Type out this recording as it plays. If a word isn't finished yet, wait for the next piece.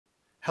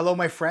Hello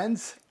my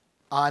friends.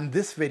 On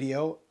this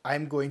video,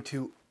 I'm going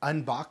to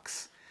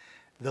unbox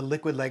the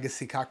Liquid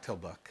Legacy cocktail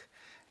book.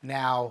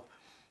 Now,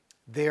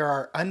 there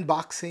are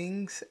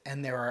unboxings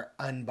and there are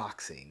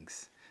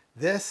unboxings.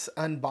 This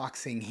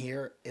unboxing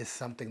here is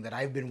something that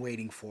I've been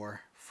waiting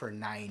for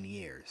 9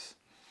 years.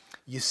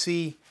 You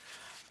see,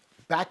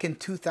 back in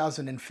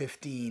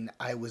 2015,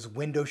 I was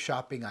window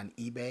shopping on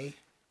eBay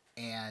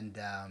and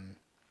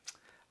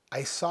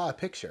I saw a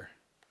picture.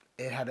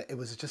 It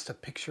was just a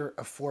picture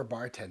of 4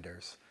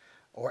 bartenders,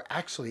 or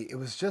actually it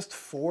was just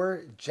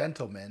 4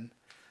 gentlemen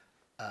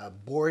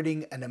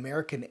boarding an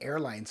American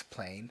Airlines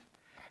plane,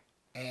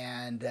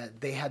 and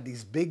they had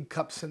these big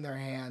cups in their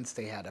hands,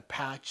 they had a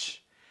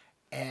patch,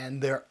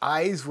 and their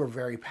eyes were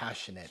very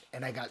passionate,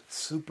 and I got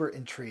super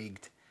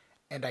intrigued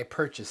and I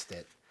purchased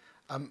it.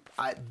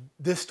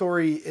 This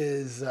story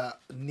is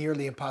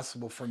nearly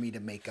impossible for me to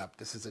make up.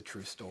 This is a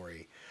true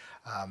story.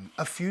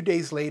 A few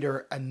days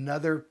later,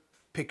 another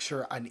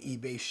picture on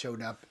eBay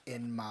showed up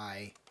in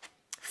my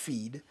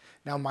feed.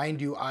 Now,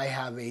 mind you, I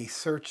have a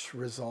search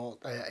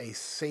result, a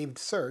saved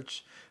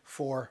search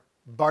for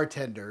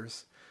bartender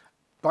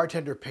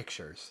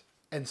pictures.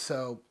 And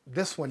so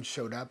this one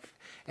showed up,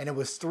 and it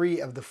was 3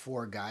 of the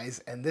 4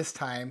 guys, and this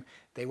time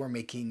they were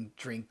making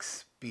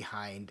drinks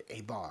behind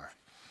a bar.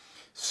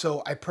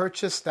 So I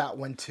purchased that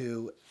one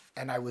too,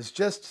 and I was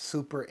just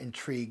super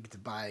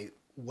intrigued by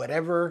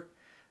whatever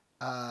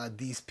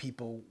these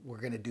people were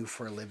going to do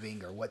for a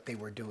living, or what they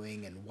were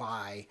doing and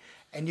why.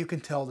 And you can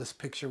tell this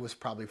picture was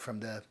probably from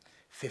the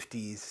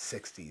 50s,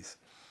 60s.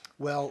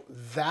 Well,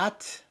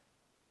 that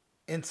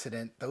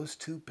incident, those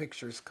 2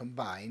 pictures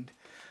combined,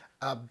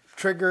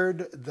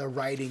 triggered the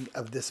writing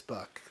of this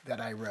book that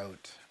I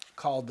wrote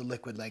called The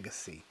Liquid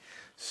Legacy.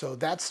 So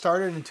that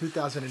started in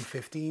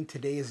 2015.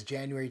 Today is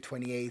January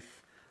 28th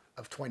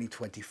of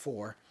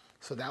 2024.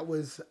 So that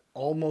was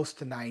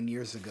almost 9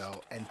 years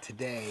ago, and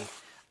today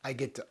I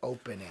get to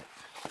open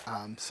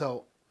it.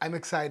 So I'm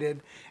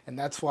excited, and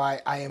that's why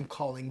I am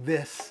calling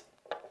this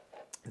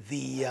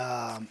the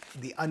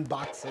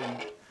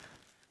unboxing,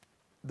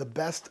 the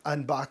best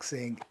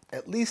unboxing,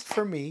 at least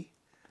for me,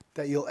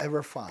 that you'll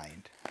ever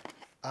find.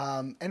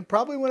 And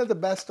probably one of the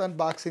best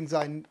unboxings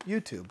on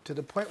YouTube, to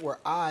the point where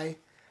I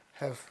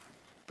have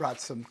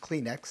brought some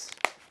Kleenex,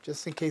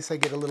 just in case I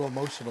get a little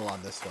emotional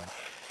on this one.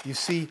 You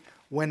see,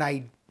 when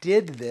I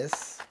did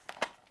this,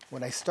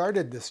 when I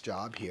started this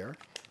job here,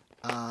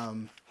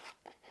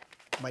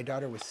 my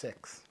daughter was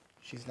 6.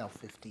 She's now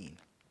 15.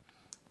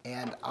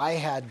 And I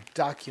had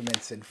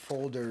documents and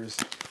folders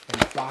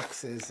and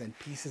boxes and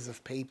pieces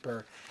of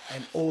paper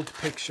and old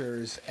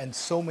pictures and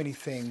so many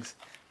things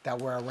that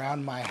were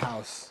around my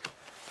house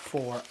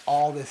for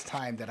all this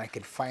time that I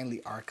could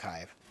finally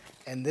archive.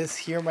 And this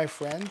here, my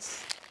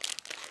friends,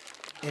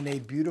 in a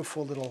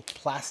beautiful little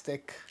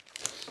plastic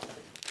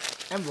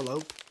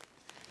envelope,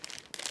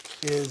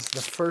 is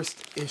the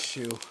first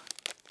issue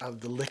of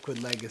the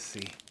Liquid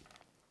Legacy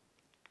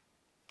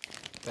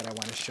that I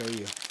want to show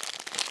you.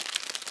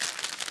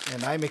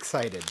 And I'm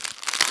excited.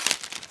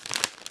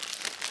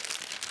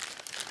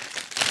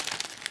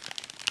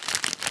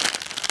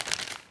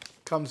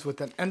 Comes with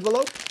an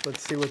envelope.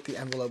 Let's see what the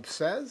envelope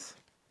says.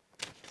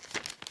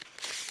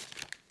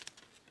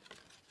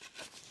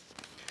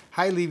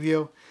 Hi,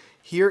 Livio.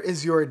 Here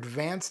is your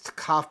advanced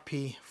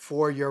copy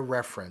for your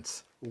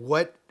reference.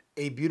 What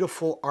a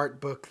beautiful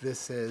art book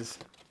this is.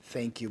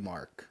 Thank you,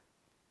 Mark.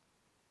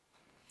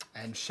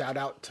 And shout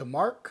out to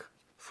Mark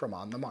from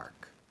On the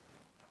Mark,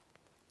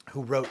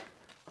 who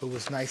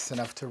was nice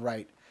enough to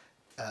write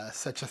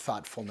such a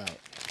thoughtful note.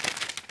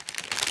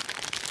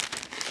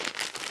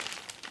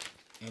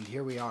 And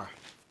here we are,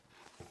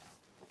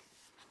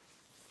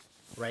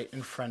 right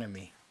in front of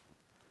me,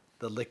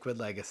 the Liquid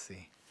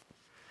Legacy.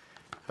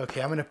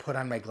 Okay, I'm going to put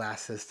on my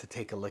glasses to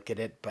take a look at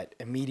it, but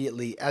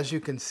immediately, as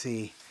you can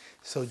see,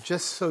 so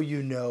just so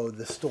you know,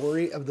 the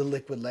story of the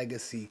Liquid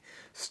Legacy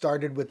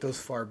started with those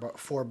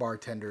 4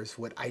 bartenders.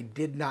 What I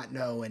did not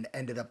know and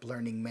ended up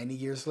learning many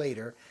years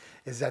later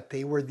is that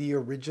they were the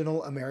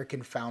original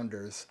American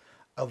founders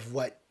of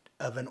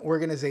an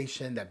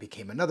organization that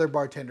became another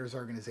bartenders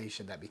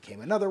organization, that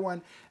became another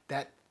one,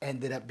 that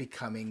ended up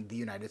becoming the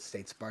United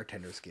States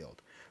Bartenders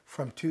Guild.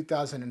 From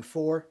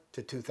 2004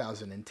 to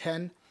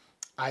 2010,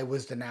 I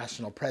was the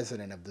national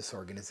president of this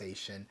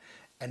organization,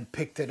 and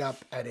picked it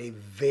up at a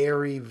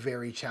very,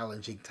 very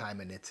challenging time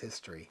in its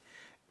history.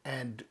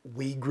 And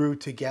we grew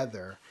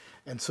together.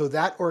 And so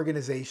that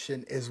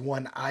organization is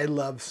one I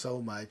love so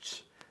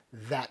much.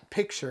 That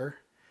picture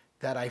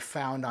that I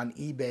found on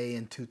eBay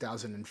in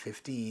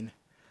 2015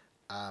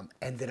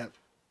 ended up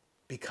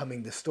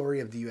becoming the story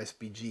of the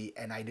USBG,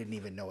 and I didn't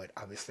even know it,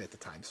 obviously, at the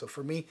time. So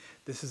for me,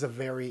 this is a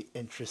very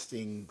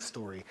interesting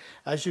story.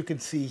 As you can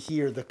see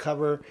here, the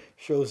cover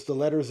shows the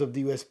letters of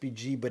the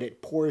USBG, but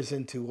it pours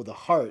into the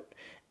heart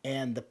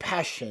and the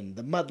passion,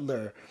 the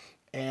muddler,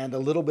 and a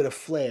little bit of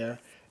flair,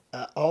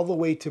 all the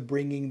way to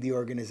bringing the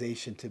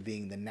organization to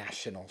being the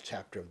national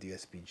chapter of the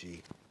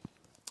USBG.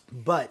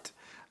 But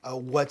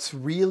what's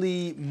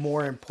really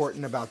more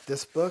important about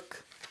this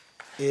book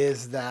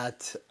is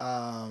that,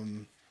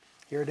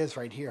 here it is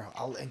right here.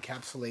 I'll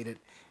encapsulate it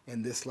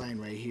in this line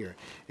right here.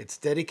 It's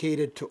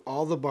dedicated to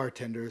all the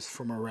bartenders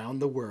from around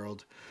the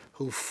world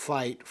who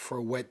fight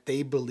for what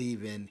they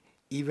believe in,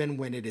 even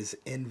when it is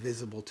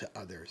invisible to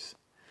others.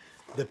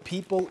 The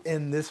people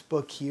in this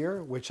book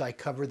here, which I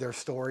cover their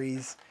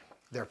stories,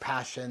 their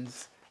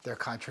passions, their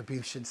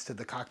contributions to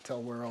the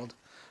cocktail world,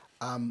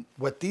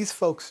 what these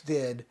folks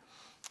did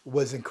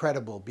was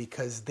incredible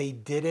because they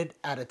did it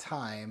at a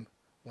time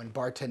when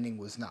bartending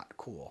was not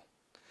cool,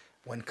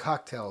 when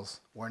cocktails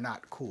were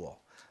not cool.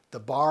 The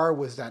bar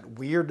was that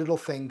weird little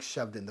thing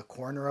shoved in the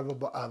corner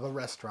of a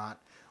restaurant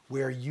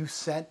where you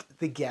sent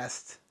the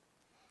guest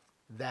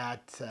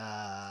that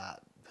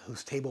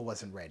whose table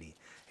wasn't ready.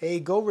 Hey,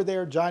 go over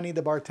there, Johnny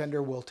the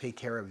bartender will take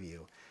care of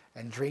you.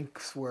 And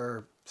drinks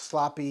were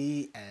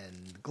sloppy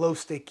and glow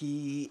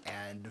sticky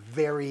and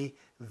very,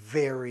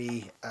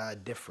 very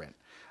different.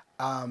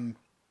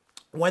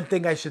 One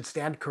thing I should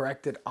stand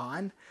corrected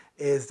on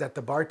is that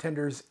the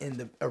bartenders in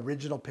the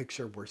original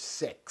picture were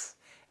 6,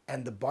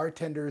 and the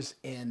bartenders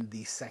in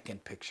the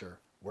second picture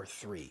were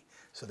 3.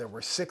 So there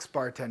were 6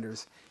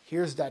 bartenders.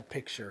 Here's that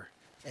picture,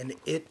 and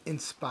it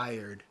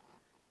inspired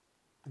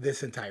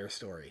this entire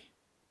story.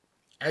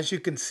 As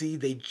you can see,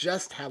 they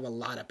just have a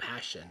lot of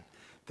passion.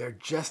 They're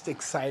just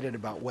excited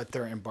about what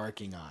they're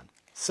embarking on.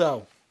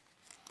 So,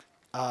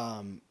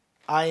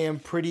 I am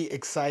pretty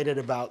excited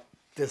about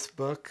this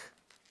book.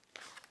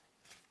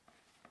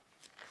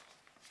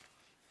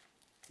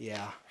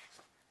 Yeah.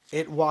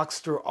 It walks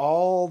through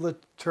all the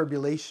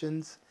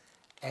turbulations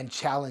and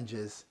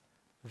challenges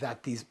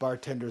that these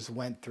bartenders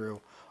went through,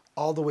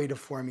 all the way to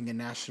forming a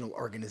national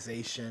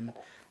organization,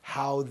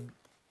 how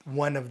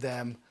one of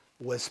them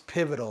was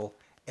pivotal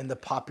in the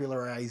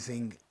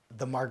popularizing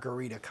the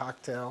margarita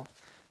cocktail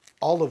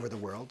all over the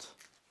world.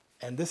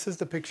 And this is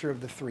the picture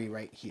of the 3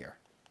 right here.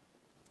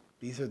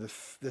 This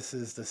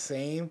is the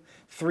same,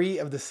 3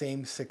 of the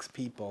same 6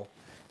 people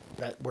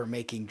that were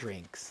making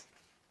drinks.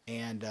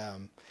 And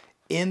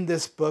in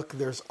this book,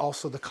 there's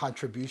also the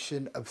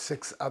contribution of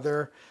 6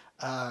 other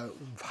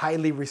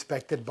highly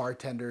respected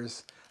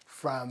bartenders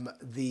from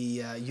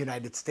the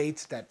United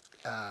States that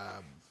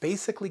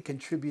basically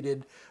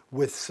contributed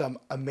with some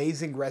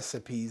amazing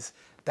recipes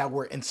that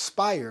were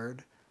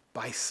inspired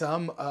by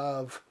some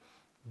of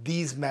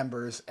these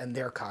members and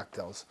their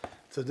cocktails.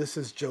 So this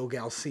is Joe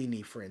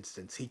Galsini, for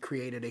instance. He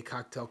created a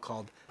cocktail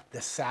called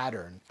the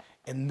Saturn.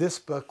 In this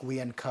book, we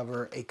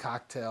uncover a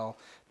cocktail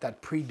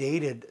that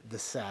predated the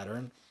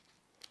Saturn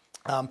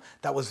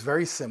that was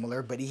very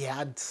similar, but he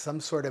had some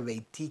sort of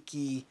a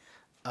tiki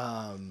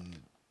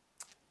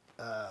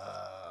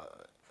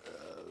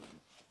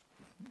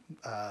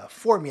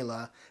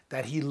formula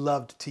that he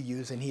loved to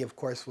use, and he of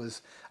course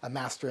was a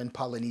master in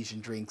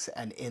Polynesian drinks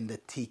and in the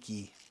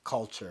tiki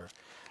culture.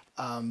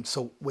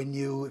 So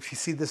if you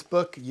see this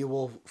book, you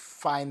will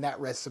find that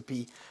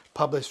recipe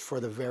published for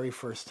the very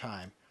first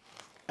time.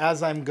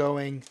 As I'm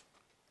going,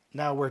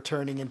 now we're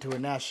turning into a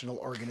national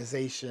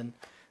organization.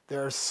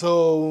 There are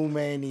so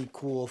many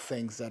cool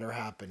things that are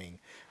happening.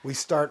 We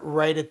start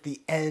right at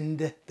the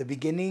end, the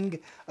beginning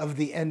of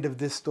the end of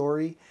this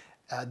story.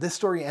 This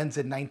story ends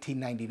in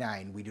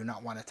 1999. We do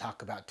not want to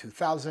talk about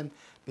 2000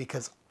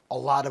 because a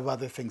lot of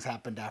other things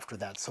happened after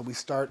that. So we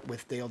start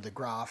with Dale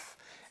DeGraff,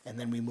 and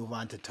then we move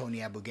on to Tony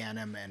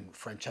Abou-Ganim and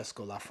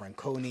Francesco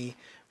Lafranconi.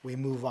 We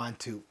move on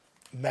to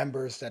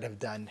members that have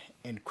done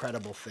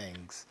incredible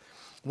things.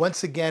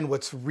 Once again,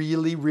 what's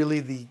really, really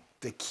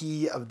the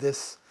key of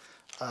this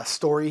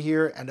story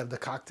here and of the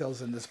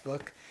cocktails in this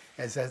book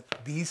is that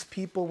these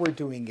people were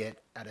doing it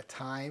at a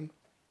time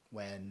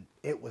when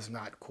it was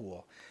not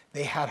cool.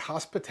 They had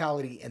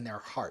hospitality in their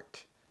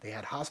heart. They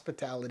had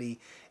hospitality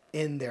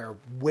in their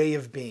way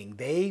of being.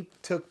 They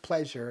took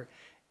pleasure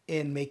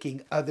in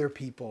making other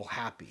people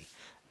happy.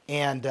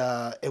 And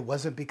it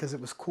wasn't because it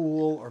was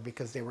cool or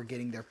because they were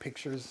getting their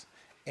pictures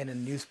in a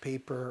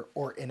newspaper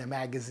or in a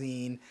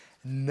magazine.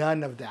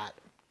 None of that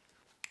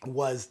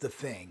was the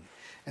thing.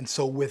 And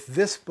so with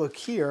this book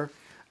here,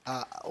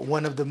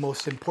 one of the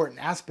most important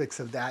aspects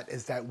of that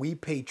is that we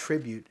pay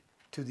tribute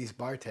to these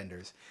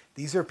bartenders.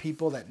 These are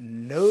people that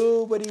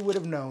nobody would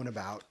have known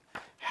about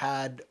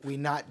had we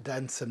not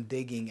done some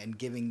digging and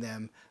giving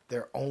them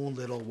their own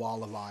little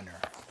wall of honor.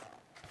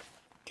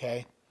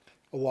 Okay?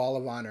 A wall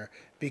of honor.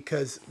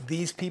 Because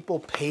these people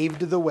paved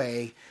the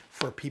way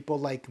for people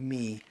like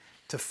me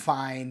to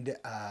find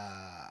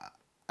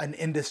an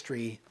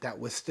industry that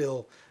was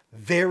still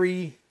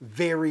very,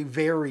 very,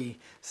 very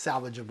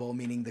salvageable,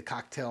 meaning the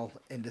cocktail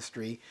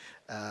industry,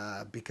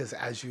 because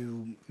as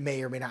you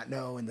may or may not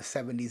know, in the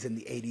 70s and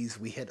the 80s,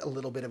 we hit a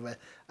little bit of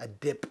a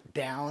dip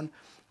down.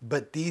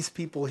 But these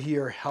people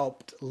here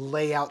helped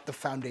lay out the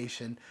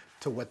foundation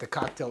to what the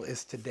cocktail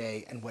is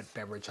today and what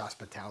beverage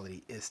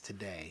hospitality is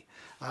today.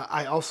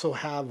 I also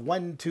have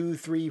 1, 2,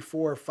 3,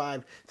 4,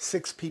 5,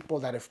 6 people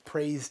that have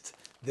praised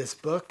this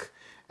book.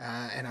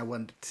 And I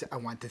want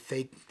to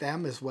thank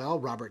them as well.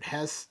 Robert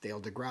Hess, Dale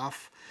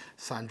DeGraff,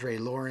 Sandre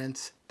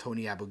Lawrence,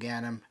 Tony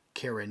Abou-Ganim,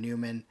 Kara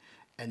Newman,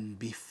 and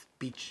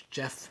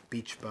Jeff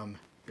Beachbum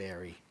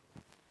Berry.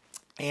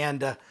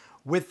 And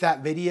with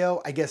that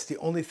video, I guess the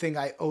only thing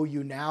I owe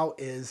you now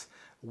is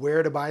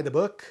where to buy the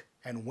book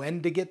and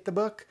when to get the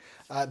book.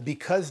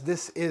 Because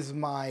this is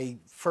my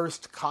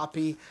first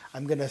copy,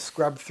 I'm going to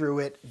scrub through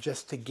it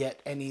just to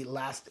get any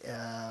last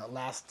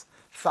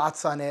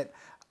thoughts on it.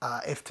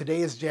 If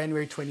today is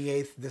January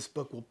 28th, this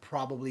book will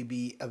probably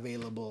be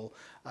available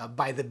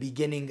by the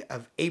beginning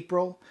of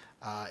April.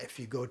 If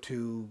you go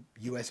to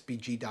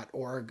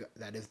USBG.org,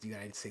 that is the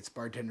United States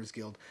Bartenders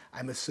Guild,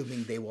 I'm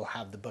assuming they will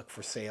have the book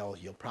for sale.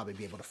 You'll probably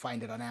be able to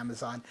find it on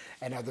Amazon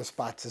and other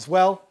spots as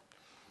well.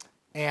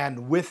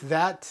 And with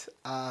that,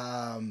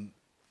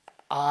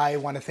 I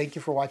want to thank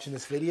you for watching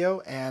this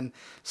video and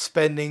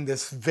spending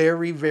this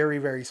very, very,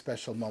 very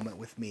special moment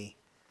with me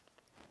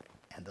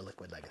and the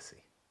Liquid Legacy.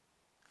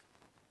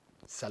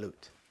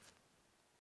 Salute.